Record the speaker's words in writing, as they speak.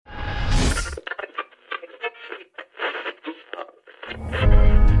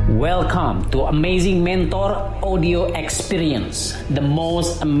Welcome to Amazing Mentor Audio Experience, the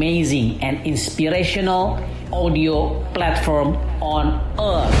most amazing and inspirational audio platform on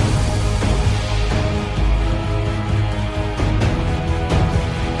earth.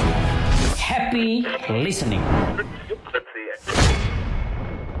 Happy listening.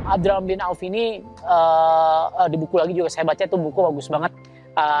 Abdurrahman bin Auf ini di buku lagi juga saya baca, itu buku bagus banget.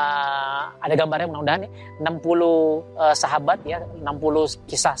 Ada gambarnya mudah-mudahan 60 sahabat ya, 60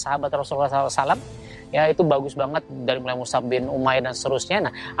 kisah sahabat Rasulullah SAW ya, itu bagus banget dari mulai Mus'ab bin Umair dan seterusnya.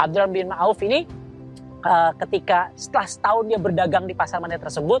 Nah, Abdurrahman bin Auf ini ketika setelah setahun dia berdagang di pasar Madinah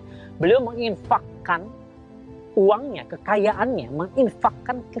tersebut, beliau menginfakkan uangnya,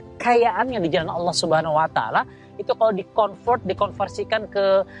 menginfakkan kekayaannya di jalan Allah Subhanahu wa taala. Itu kalau dikonversikan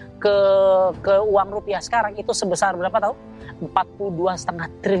ke uang rupiah sekarang itu sebesar berapa tahu?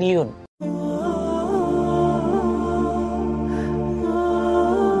 42,5 triliun.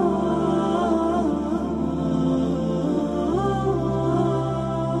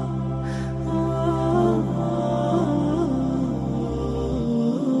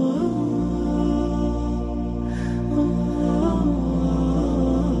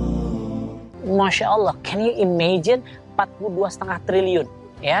 Masya Allah, can you imagine 42,5 triliun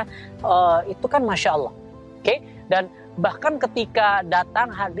ya, itu kan Masya Allah. Oke. Dan bahkan ketika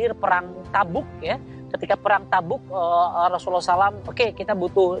datang hadir perang Tabuk ya, ketika perang Tabuk Rasulullah SAW, oke, kita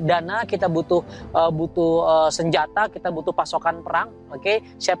butuh dana, kita butuh senjata, kita butuh pasokan perang, oke,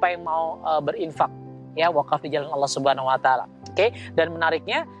 siapa yang mau berinfak ya, wakaf di jalan Allah Subhanahu wa taala. Oke. Dan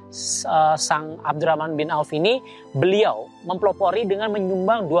menariknya sang Abdurrahman bin Auf ini, beliau mempelopori dengan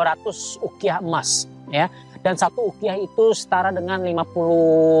menyumbang 200 ukiah emas ya, dan satu ukiah itu setara dengan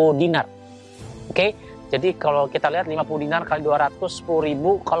 50 dinar. Oke. Jadi kalau kita lihat 50 dinar kali 200,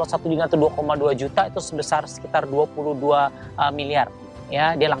 10.000, kalau 1 dinar itu 2,2 juta, itu sebesar sekitar 22 miliar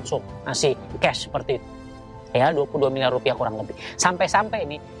ya, dia langsung ngasih cash seperti itu ya, 22 miliar rupiah kurang lebih. Sampai-sampai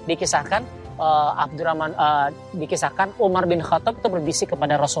ini dikisahkan dikisahkan Umar bin Khattab itu berbisik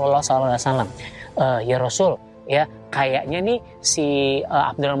kepada Rasulullah SAW, ya Rasul ya, kayaknya nih si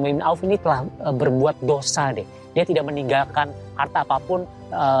Abdurrahman bin Auf ini telah berbuat dosa deh. Dia tidak meninggalkan harta apapun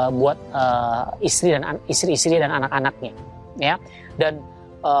buat istri-istri dan anak-anaknya ya. Dan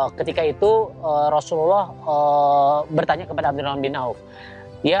ketika itu Rasulullah bertanya kepada Abdurrahman bin Auf,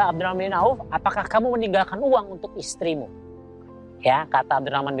 ya Abdurrahman bin Auf, apakah kamu meninggalkan uang untuk istrimu? Ya, kata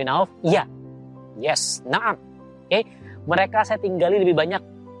Abdurrahman bin Auf, iya. Yes, na'am. Okay. Mereka saya tinggali lebih banyak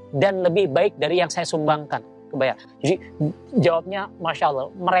dan lebih baik dari yang saya sumbangkan. Kebayang. Jadi jawabnya Masya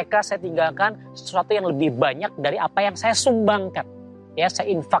Allah, mereka saya tinggalkan sesuatu yang lebih banyak dari apa yang saya sumbangkan. Ya,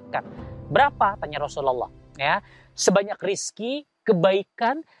 saya infakkan. Berapa? Tanya Rasulullah. Ya, sebanyak rizki,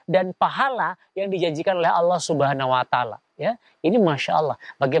 kebaikan dan pahala yang dijanjikan oleh Allah Subhanahu wa taala. Ya, ini Masya Allah.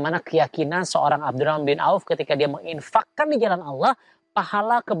 Bagaimana keyakinan seorang Abdurrahman bin Auf ketika dia menginfakkan di jalan Allah,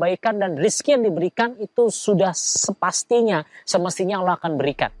 pahala, kebaikan dan rizki yang diberikan itu sudah semestinya Allah akan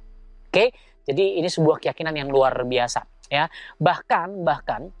berikan. Oke, jadi ini sebuah keyakinan yang luar biasa. Ya, bahkan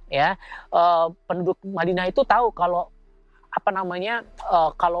ya, penduduk Madinah itu tahu kalau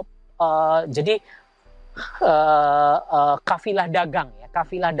kafilah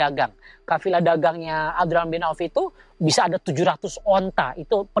dagangnya Abdurrahman bin Auf itu bisa ada 700 onta,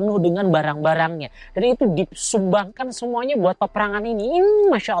 itu penuh dengan barang-barangnya, dan itu disumbangkan semuanya buat peperangan ini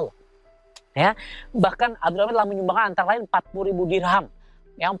Masya Allah ya. Bahkan Abdurrahman telah menyumbangkan antara lain 40.000 dirham,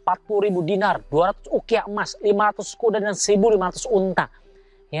 yang 40.000 dinar, 200 ukiah emas, 500 kuda dan 1.500 unta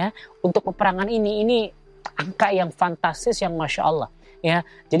ya, untuk peperangan ini angka yang fantastis yang Masya Allah ya.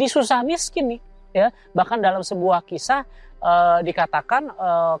 Jadi susah miskin nih ya. Bahkan dalam sebuah kisah dikatakan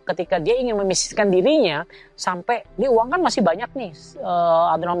ketika dia ingin memiskinkan dirinya, sampai ini uang kan masih banyak nih,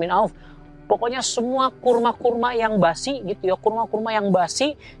 Abdurrahman bin Auf, pokoknya semua kurma-kurma yang basi gitu ya, kurma-kurma yang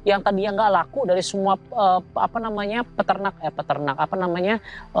basi yang tadinya nggak laku dari semua peternak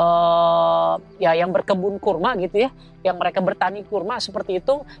ya yang berkebun kurma gitu ya, yang mereka bertani kurma seperti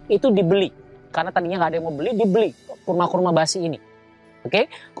itu dibeli karena tadinya nggak ada yang mau beli, dibeli kurma-kurma basi ini. Oke,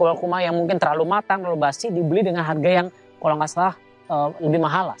 kalau kurma yang mungkin terlalu matang, terlalu basi, dibeli dengan harga yang kalau nggak salah lebih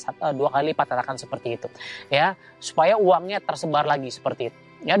mahal lah, 2 kali lipat, katakan seperti itu ya, supaya uangnya tersebar lagi seperti itu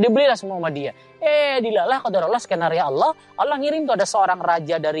ya. Dibelilah semua sama dia. Dilalah qadarullah, skenario Allah ngirim tuh ada seorang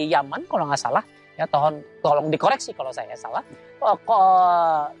raja dari Yaman kalau nggak salah ya, tolong dikoreksi kalau saya salah,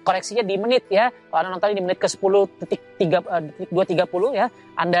 koreksinya di menit ya, kalau Anda nonton di menit ke 10.230 ya,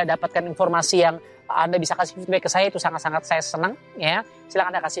 Anda dapatkan informasi yang Anda bisa kasih feedback ke saya, itu sangat-sangat saya senang ya.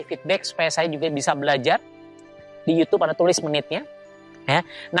 Silakan Anda kasih feedback supaya saya juga bisa belajar. Di YouTube ada tulis menitnya ya.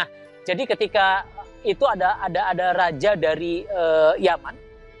 Nah, jadi ketika itu ada raja dari Yaman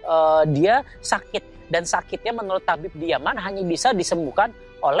dia sakit, dan sakitnya menurut tabib di Yaman hanya bisa disembuhkan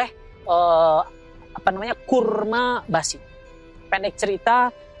oleh kurma basi. Pendek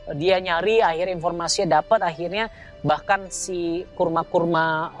cerita, dia nyari, akhirnya informasinya dapat, akhirnya bahkan si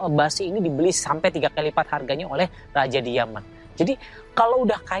kurma-kurma basi ini dibeli sampai 3 kali lipat harganya oleh raja di Yaman. Jadi kalau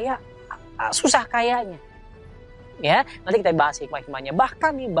udah kaya, susah kayanya. Ya, nanti kita bahas hikmah-hikmahnya.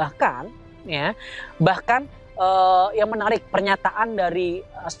 Bahkan yang menarik, pernyataan dari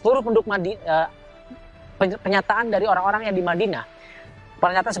seluruh penduduk pernyataan dari orang-orang yang di Madinah.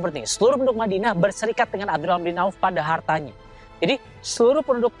 Pernyataan seperti ini, seluruh penduduk Madinah berserikat dengan Abdurrahman bin Auf pada hartanya. Jadi seluruh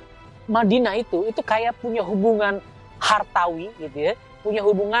penduduk Madinah itu kayak punya hubungan hartawi gitu ya, punya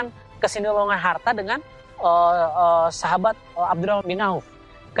hubungan kesinambungan harta dengan sahabat Abdurrahman bin Auf.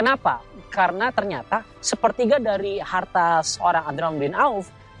 Kenapa? Karena ternyata sepertiga dari harta seorang Abdurrahman bin Auf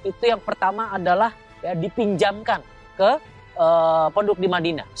itu yang pertama adalah ya dipinjamkan ke penduduk di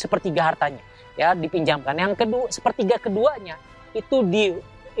Madinah, sepertiga hartanya ya dipinjamkan. Yang kedua, sepertiga keduanya itu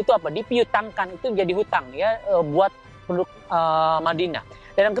dipiutangkan, itu jadi hutang ya buat penduduk Madinah.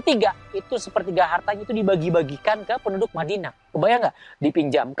 Dan yang ketiga itu sepertiga hartanya itu dibagi-bagikan ke penduduk Madinah. Kebayang nggak?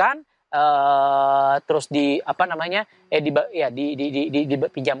 Dipinjamkan, terus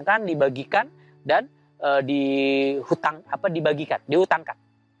dipinjamkan, dibagikan, dan dihutangkan.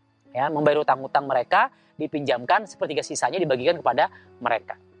 Ya, membayar hutang-hutang mereka, dipinjamkan, sepertiga sisanya dibagikan kepada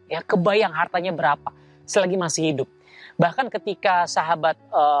mereka. Ya, kebayang hartanya berapa selagi masih hidup. Bahkan ketika sahabat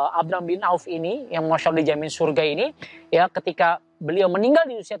Abdurrahman bin Auf ini yang Masya Allah dijamin surga ini, ya ketika beliau meninggal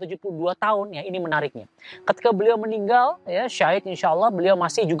di usia 72 tahun, ya ini menariknya. Ketika beliau meninggal, ya syahid insya Allah, beliau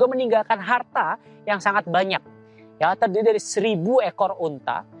masih juga meninggalkan harta yang sangat banyak. Ya, terdiri dari 1000 ekor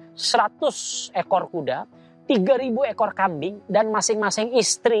unta, 100 ekor kuda, 3000 ekor kambing, dan masing-masing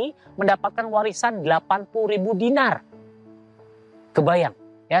istri mendapatkan warisan 80.000 dinar. Kebayang.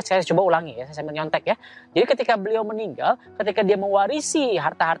 Ya, saya coba ulangi ya, saya menyontek ya. Jadi ketika beliau meninggal, ketika dia mewarisi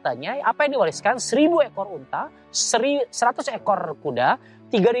harta-hartanya, apa yang diwariskan? 1000 ekor unta, 100 ekor kuda,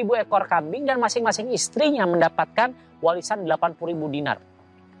 3000 ekor kambing, dan masing-masing istrinya mendapatkan warisan 80.000 dinar.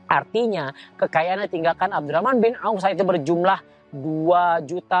 Artinya, kekayaan yang ditinggalkan Abdurrahman bin Auf saat itu berjumlah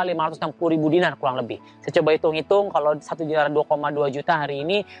 2.560.000 dinar kurang lebih. Saya coba hitung-hitung, kalau 1 dinar 2,2 juta hari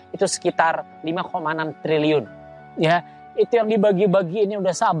ini, itu sekitar 5,6 triliun. Ya, itu yang dibagi-bagi ini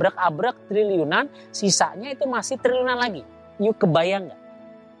udah seabrek-abrek triliunan, sisanya itu masih triliunan lagi. Yuk kebayang nggak?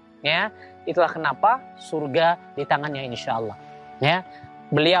 Ya, itulah kenapa surga di tangannya insya Allah. Ya,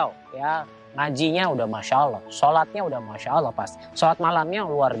 beliau ya ngajinya udah Masya Allah, sholatnya udah Masya Allah pasti, sholat malamnya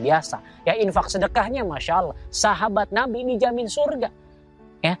luar biasa. Ya, infak sedekahnya Masya Allah. Sahabat Nabi dijamin surga.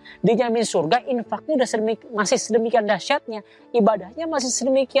 Ya, dijamin surga, infaknya udah masih sedemikian dahsyatnya, ibadahnya masih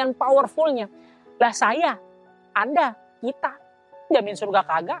sedemikian powerfulnya. Lah saya, Anda, kita jamin surga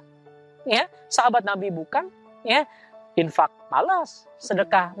kagak, ya sahabat Nabi bukan, ya infak malas,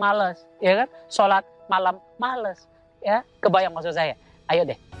 sedekah malas, ya kan, sholat malam malas, ya kebayang maksud saya. Ayo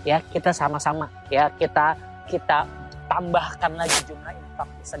deh, ya kita sama-sama, ya kita tambahkan lagi jumlah infak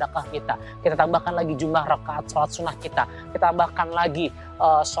sedekah kita tambahkan lagi jumlah rakaat sholat sunnah kita tambahkan lagi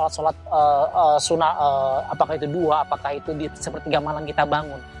sholat sunnah, apakah itu 2, apakah itu di sepertiga malam kita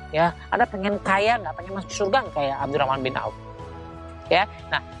bangun. Ya, Anda pengen kaya nggak? Pengen masuk surga nggak kayak Abdurrahman bin Auf? Ya,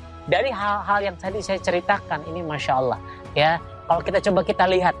 nah dari hal-hal yang tadi saya ceritakan ini, Masya Allah. Ya, kalau kita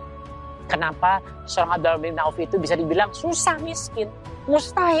lihat, kenapa seorang Abdurrahman bin Auf itu bisa dibilang susah miskin,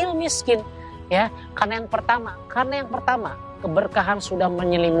 mustahil miskin? Ya, karena yang pertama keberkahan sudah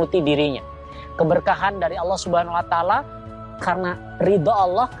menyelimuti dirinya, keberkahan dari Allah Subhanahu Wa Taala, karena ridho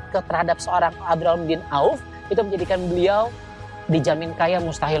Allah terhadap seorang Abdurrahman bin Auf itu menjadikan beliau dijamin kaya,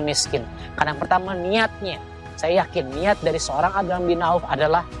 mustahil miskin. Karena yang pertama niatnya, saya yakin niat dari seorang Abdurrahman bin Auf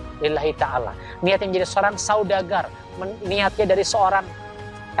adalah lillahi ta'ala. Niat yang jadi seorang saudagar, niatnya dari seorang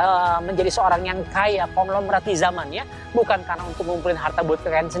menjadi seorang yang kaya, konglomerat di zamannya, bukan karena untuk ngumpulin harta buat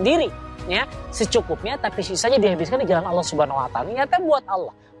kekayaan sendiri, ya secukupnya, tapi sisanya dihabiskan di jalan Allah Subhanahu Wa Taala. Niatnya buat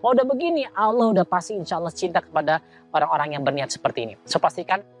Allah. Mau udah begini, Allah udah pasti insya Allah cinta kepada orang-orang yang berniat seperti ini. So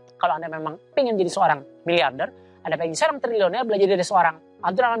pastikan kalau Anda memang pengen jadi seorang miliarder, Anda pengen seorang triliuner, belajar dari seorang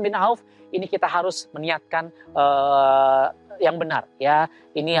Abdurrahman bin Auf, ini kita harus meniatkan yang benar, ya.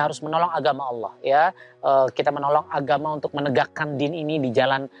 Ini harus menolong agama Allah, ya. Kita menolong agama untuk menegakkan din ini di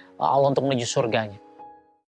jalan Allah untuk menuju surganya.